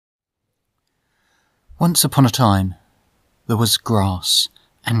Once upon a time, there was grass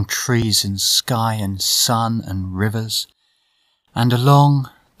and trees and sky and sun and rivers, and along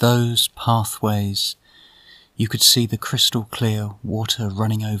those pathways you could see the crystal clear water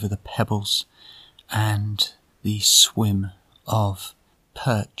running over the pebbles and the swim of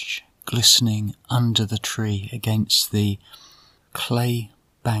perch glistening under the tree against the clay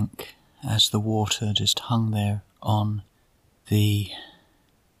bank as the water just hung there on the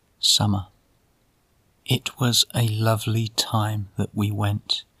summer. It was a lovely time that we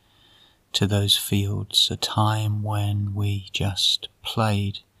went to those fields, a time when we just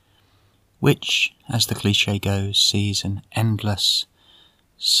played, which, as the cliche goes, sees an endless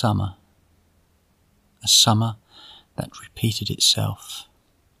summer. A summer that repeated itself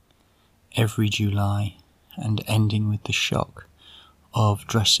every July and ending with the shock of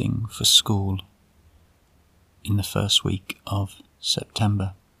dressing for school in the first week of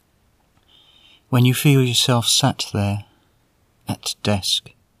September. When you feel yourself sat there at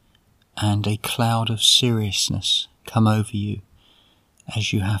desk and a cloud of seriousness come over you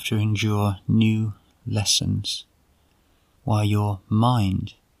as you have to endure new lessons, while your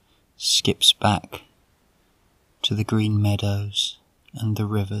mind skips back to the green meadows and the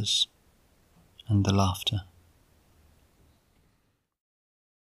rivers and the laughter.